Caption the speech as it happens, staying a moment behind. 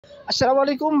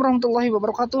Assalamualaikum warahmatullahi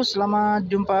wabarakatuh. Selamat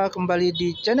jumpa kembali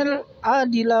di channel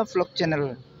Adila Vlog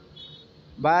Channel.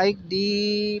 Baik,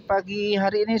 di pagi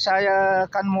hari ini saya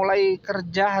akan mulai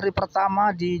kerja hari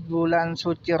pertama di bulan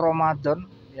suci Ramadan.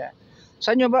 Ya,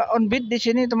 saya nyoba Onbid di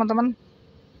sini teman-teman.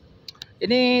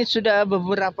 Ini sudah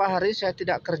beberapa hari saya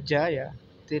tidak kerja ya,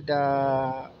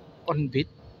 tidak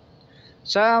Onbid.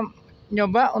 Saya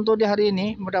nyoba untuk di hari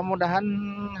ini. Mudah-mudahan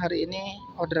hari ini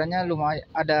orderannya lumayan,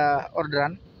 ada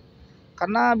orderan.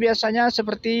 Karena biasanya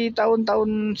seperti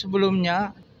tahun-tahun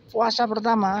sebelumnya, puasa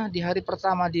pertama, di hari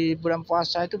pertama di bulan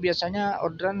puasa itu biasanya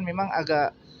orderan memang agak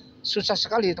susah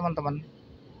sekali teman-teman.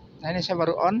 Nah ini saya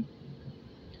baru on.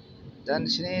 Dan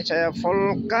di sini saya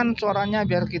fullkan suaranya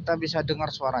biar kita bisa dengar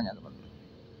suaranya teman-teman.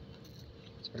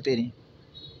 Seperti ini.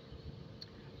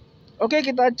 Oke,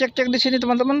 kita cek-cek di sini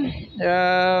teman-teman.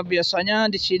 Ya, biasanya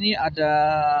di sini ada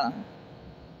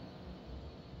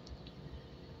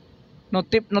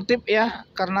notif ya,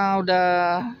 karena udah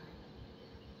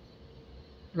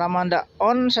lama ndak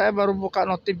on, saya baru buka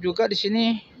notif juga di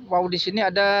sini. Wow, di sini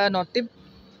ada notif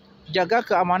jaga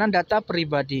keamanan data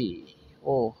pribadi.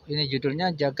 Oh, ini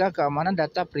judulnya jaga keamanan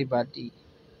data pribadi.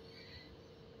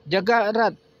 Jaga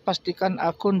erat, pastikan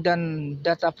akun dan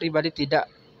data pribadi tidak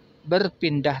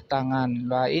berpindah tangan.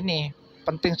 Nah, ini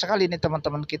penting sekali nih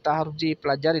teman-teman, kita harus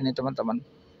dipelajari nih teman-teman.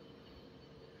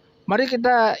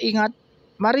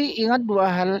 Mari ingat dua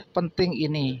hal penting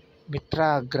ini,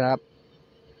 mitra Grab.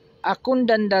 Akun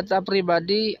dan data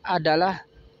pribadi adalah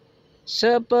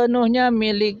sepenuhnya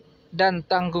milik dan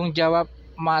tanggung jawab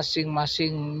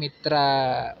masing-masing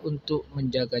mitra untuk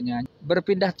menjaganya.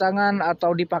 Berpindah tangan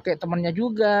atau dipakai temannya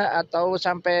juga, atau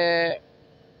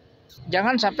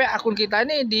jangan sampai akun kita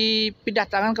ini dipindah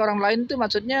tangan ke orang lain, itu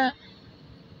maksudnya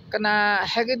kena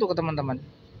hack itu ke teman-teman.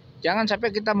 Jangan sampai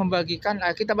kita membagikan,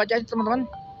 kita baca aja teman-teman.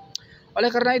 Oleh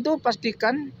karena itu,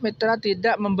 pastikan mitra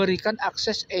tidak memberikan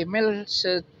akses email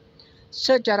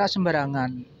secara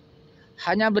sembarangan.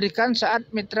 Hanya berikan saat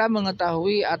mitra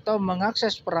mengetahui atau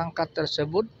mengakses perangkat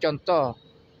tersebut. Contoh,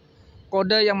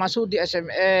 kode yang masuk di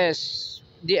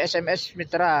SMS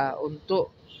mitra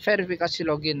untuk verifikasi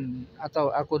login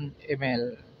atau akun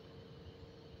email.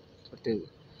 Seperti itu.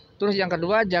 Terus yang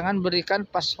kedua, jangan berikan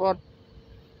password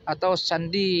atau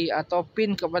sandi atau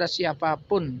PIN kepada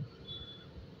siapapun.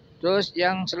 Terus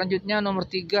yang selanjutnya nomor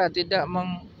 3, tidak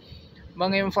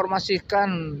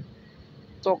menginformasikan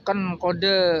token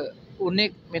kode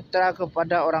unik mitra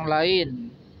kepada orang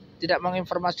lain. Tidak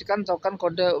menginformasikan token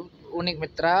kode unik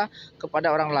mitra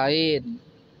kepada orang lain.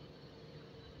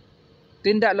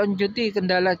 Tindak lanjuti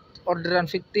kendala orderan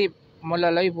fiktif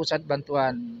melalui pusat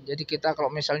bantuan. Jadi kita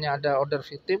kalau misalnya ada order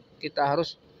fiktif, kita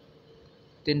harus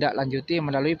tindak lanjuti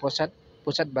melalui pusat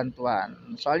bantuan.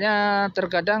 Soalnya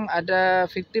terkadang ada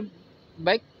fiktif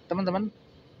baik teman-teman,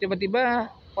 tiba-tiba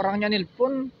orangnya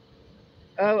nilpon,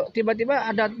 tiba-tiba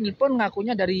ada nilpon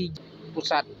ngakunya dari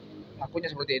pusat, ngakunya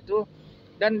seperti itu,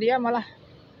 dan dia malah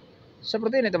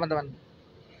seperti ini teman-teman.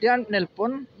 Dia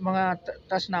nelpon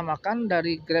mengatasnamakan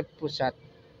dari Grab pusat,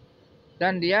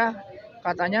 dan dia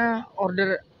katanya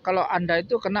kalau Anda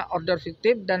itu kena order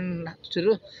fiktif dan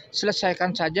suruh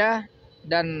selesaikan saja,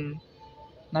 dan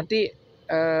nanti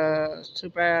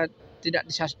supaya tidak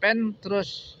disuspend,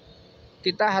 terus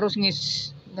kita harus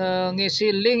ngisi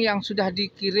link yang sudah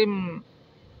dikirim,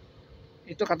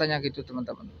 itu katanya gitu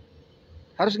teman-teman.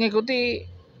 Harus ngikuti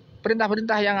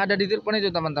perintah-perintah yang ada di telepon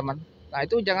itu teman-teman. Nah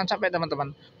itu jangan sampai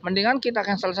teman-teman, mendingan kita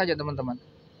cancel saja teman-teman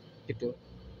gitu.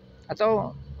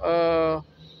 Atau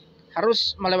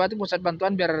harus melewati pusat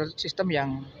bantuan biar sistem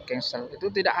yang cancel. Itu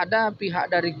tidak ada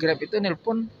pihak dari Grab itu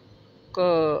nelpon ke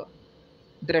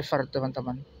driver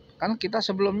teman-teman. Kan kita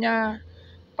sebelumnya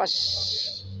pas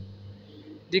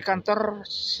di kantor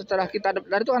setelah kita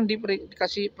daftar itu kan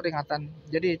dikasih peringatan.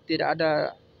 Jadi tidak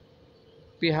ada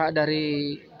pihak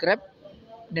dari Grab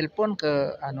nelpon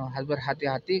ke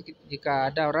berhati-hati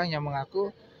jika ada orang yang mengaku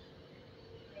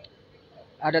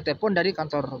ada telepon dari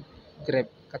kantor Grab,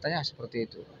 katanya seperti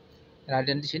itu. Nah,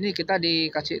 dan di sini kita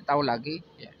dikasih tahu lagi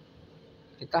ya.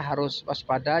 Kita harus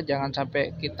waspada, jangan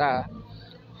sampai kita,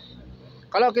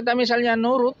 kalau kita misalnya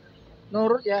nurut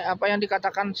ya apa yang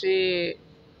dikatakan si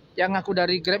yang ngaku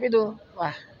dari Grab itu,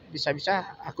 wah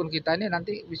bisa-bisa akun kita ini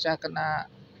nanti bisa kena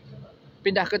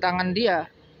pindah ke tangan dia,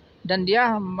 dan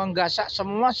dia menggasak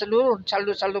seluruh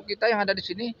saldo kita yang ada di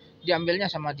sini,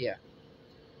 diambilnya sama dia.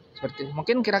 Seperti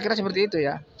mungkin kira-kira seperti itu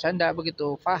ya. Saya tidak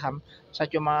begitu paham. Saya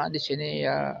cuma di sini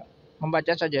ya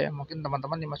membaca saja ya. Mungkin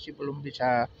teman-teman masih belum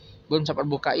sempat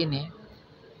buka ini.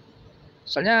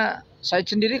 Soalnya saya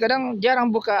sendiri kadang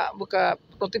jarang buka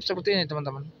notif seperti ini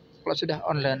teman-teman. Kalau sudah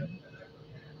online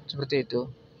seperti itu.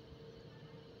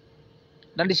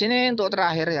 Dan di sini untuk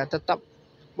terakhir ya, tetap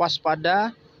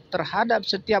waspada terhadap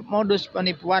setiap modus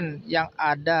penipuan yang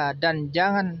ada dan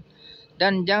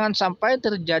jangan sampai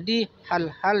terjadi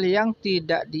hal-hal yang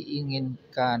tidak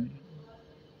diinginkan.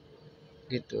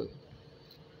 Gitu.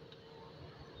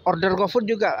 Order GoFood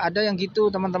juga ada yang gitu,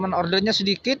 teman-teman. Ordernya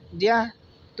sedikit, dia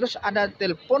terus ada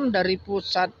telepon dari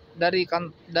pusat, dari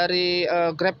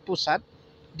Grab pusat,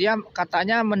 dia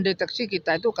katanya mendeteksi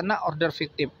kita itu kena order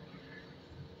fiktif.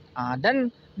 Dan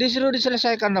disuruh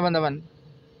diselesaikan, teman-teman.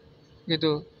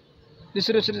 Gitu.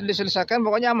 Disuruh diselesaikan,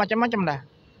 pokoknya macam-macam dah.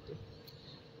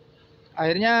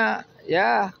 Akhirnya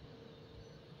ya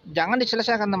jangan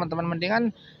diselesaikan, teman-teman. Mendingan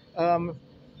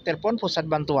telepon pusat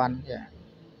bantuan ya.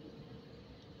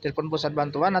 Telepon pusat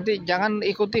bantuan, nanti jangan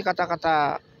ikuti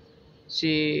kata-kata si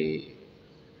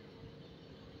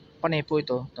penipu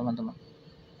itu, teman-teman.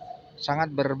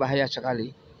 Sangat berbahaya sekali.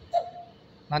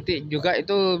 Nanti juga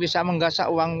itu bisa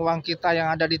menggasak uang-uang kita yang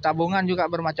ada di tabungan juga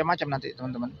bermacam-macam nanti,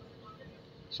 teman-teman.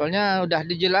 Soalnya udah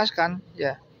dijelaskan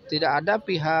ya, tidak ada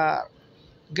pihak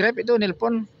Grab itu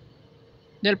nelpon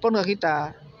ke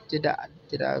kita.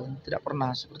 Tidak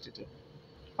pernah seperti itu.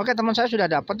 Oke, teman saya sudah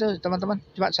dapat tuh, teman-teman.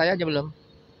 Cuma saya aja belum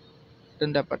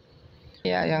dapat.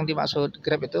 Ya, yang dimaksud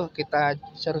Grab itu kita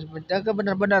harus menjaga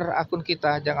benar-benar akun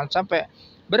kita, jangan sampai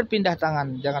berpindah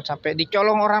tangan, jangan sampai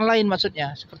dicolong orang lain,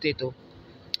 maksudnya seperti itu.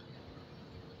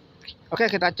 Oke,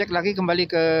 kita cek lagi kembali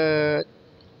ke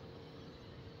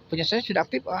punya saya sudah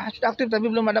aktif. Sudah aktif tapi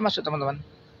belum ada masuk, teman-teman.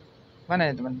 Mana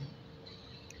ya, teman?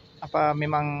 Apa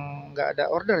memang nggak ada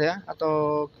order ya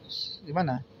atau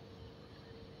gimana?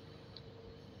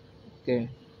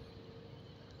 Oke.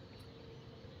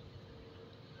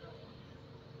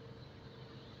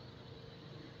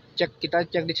 Kita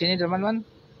cek di sini, teman-teman.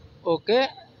 Oke,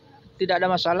 tidak ada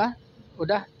masalah.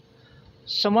 Udah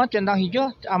semua centang hijau,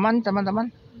 aman,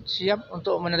 teman-teman. Siap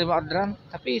untuk menerima orderan.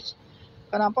 Tapi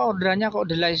kenapa orderannya kok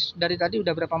delay dari tadi udah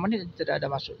berapa menit tidak ada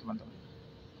masuk, teman-teman?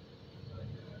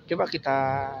 Coba kita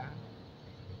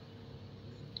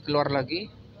keluar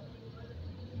lagi.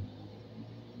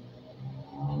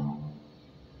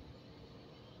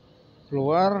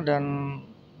 Keluar dan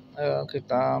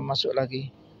kita masuk lagi.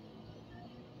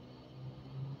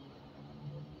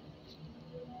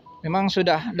 Memang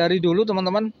sudah dari dulu,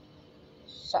 teman-teman,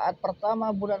 saat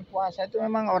pertama bulan puasa itu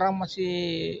memang orang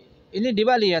masih ini di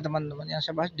Bali ya, teman-teman, yang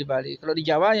saya bahas di Bali. Kalau di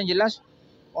Jawa yang jelas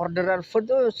orderan food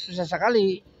itu susah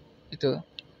sekali itu.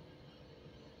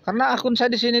 Karena akun saya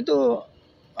di sini tuh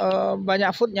banyak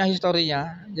foodnya,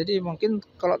 historinya. Jadi mungkin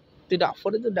kalau tidak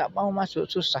food itu tidak mau masuk,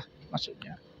 susah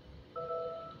masuknya.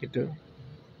 Gitu.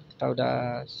 Kita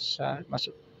udah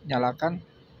masuk, nyalakan.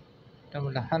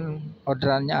 Mudah-mudahan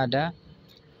orderannya ada.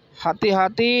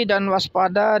 Hati-hati dan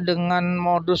waspada dengan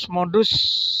modus-modus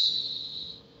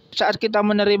saat kita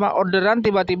menerima orderan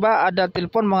tiba-tiba ada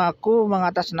telepon mengaku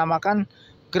mengatasnamakan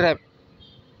Grab.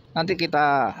 Nanti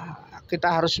kita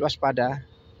harus waspada.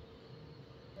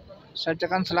 Saya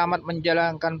ucapkan selamat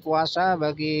menjalankan puasa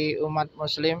bagi umat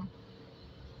muslim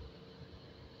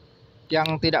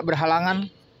yang tidak berhalangan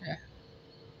ya.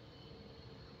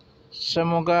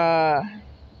 Semoga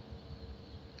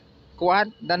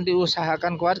kuat dan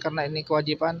diusahakan kuat karena ini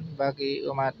kewajiban bagi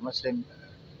umat muslim.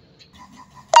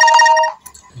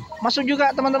 Masuk juga,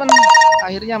 teman-teman.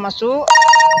 Akhirnya masuk.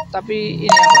 Tapi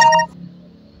ini apa?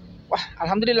 Wah,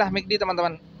 alhamdulillah McD,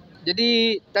 teman-teman.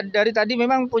 Jadi dari tadi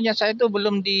memang punya saya itu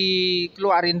belum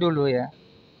dikeluarin dulu ya.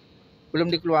 Belum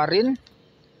dikeluarin.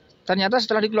 Ternyata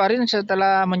setelah dikeluarin,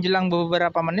 setelah menjelang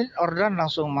beberapa menit orderan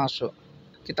langsung masuk.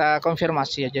 Kita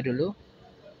konfirmasi aja dulu.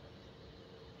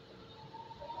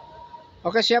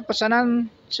 Oke, siap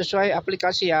pesanan sesuai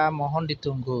aplikasi ya, mohon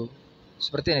ditunggu.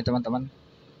 Seperti ini, teman-teman.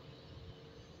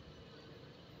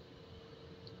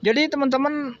 Jadi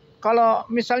teman-teman, kalau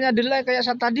misalnya delay kayak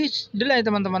saat tadi delay,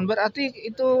 teman-teman, berarti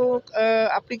itu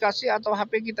aplikasi atau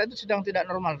HP kita itu sedang tidak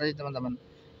normal tadi, teman-teman.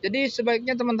 Jadi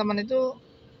sebaiknya teman-teman itu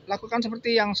lakukan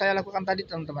seperti yang saya lakukan tadi,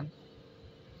 teman-teman.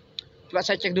 Coba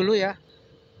saya cek dulu ya.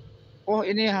 Oh,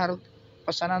 ini harus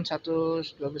pesanan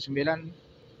 129.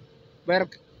 Bayar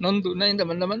non tunai,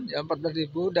 teman-teman, ya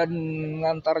 14.000 dan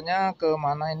ngantarnya ke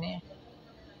mana ini?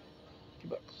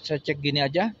 Coba saya cek gini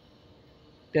aja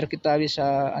biar kita bisa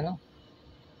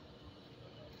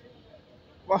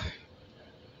wah,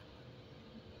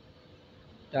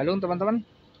 Dalung, teman-teman,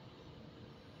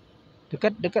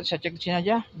 dekat saya cek sini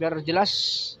aja biar jelas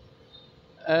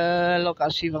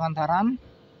lokasi pengantaran.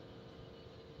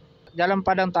 Jalan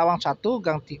Padang Tawang 1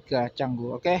 Gang 3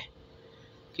 Canggu. Oke,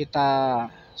 kita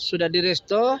sudah di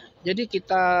resto, jadi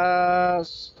kita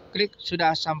klik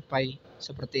sudah sampai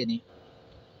seperti ini.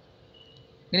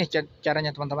 Ini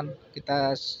caranya, teman-teman.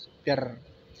 Kita biar.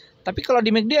 Tapi kalau di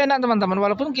McD enak teman-teman,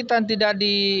 walaupun kita tidak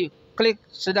diklik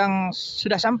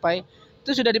sudah sampai,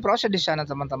 itu sudah diproses di sana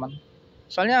teman-teman.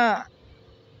 Soalnya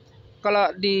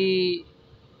kalau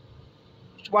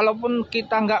walaupun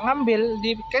kita nggak ngambil,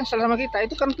 di cancel sama kita,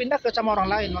 itu kan pindah ke sama orang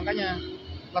lain, makanya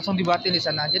langsung dibatin di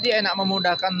sana. Jadi enak,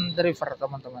 memudahkan driver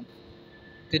teman-teman.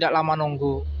 Tidak lama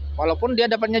nunggu. Walaupun dia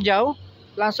dapatnya jauh,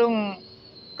 langsung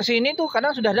ke sini tuh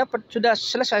kadang sudah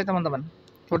selesai teman-teman.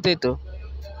 Seperti itu.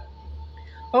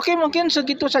 Oke, mungkin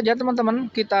segitu saja teman-teman.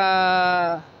 Kita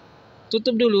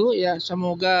tutup dulu ya.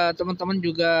 Semoga teman-teman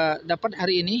juga dapat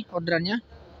hari ini orderannya.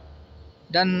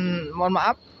 Dan mohon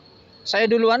maaf, saya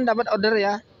duluan dapat order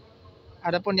ya.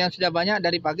 Adapun yang sudah banyak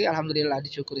dari pagi, alhamdulillah,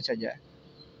 disyukuri saja.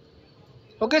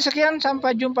 Oke, sekian,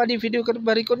 sampai jumpa di video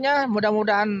berikutnya.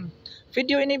 Mudah-mudahan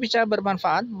video ini bisa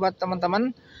bermanfaat buat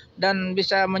teman-teman dan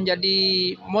bisa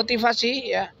menjadi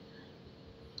motivasi ya.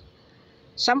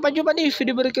 Sampai jumpa di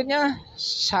video berikutnya.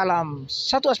 Salam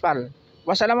satu aspal.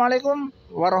 Wassalamualaikum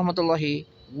warahmatullahi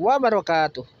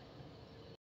wabarakatuh.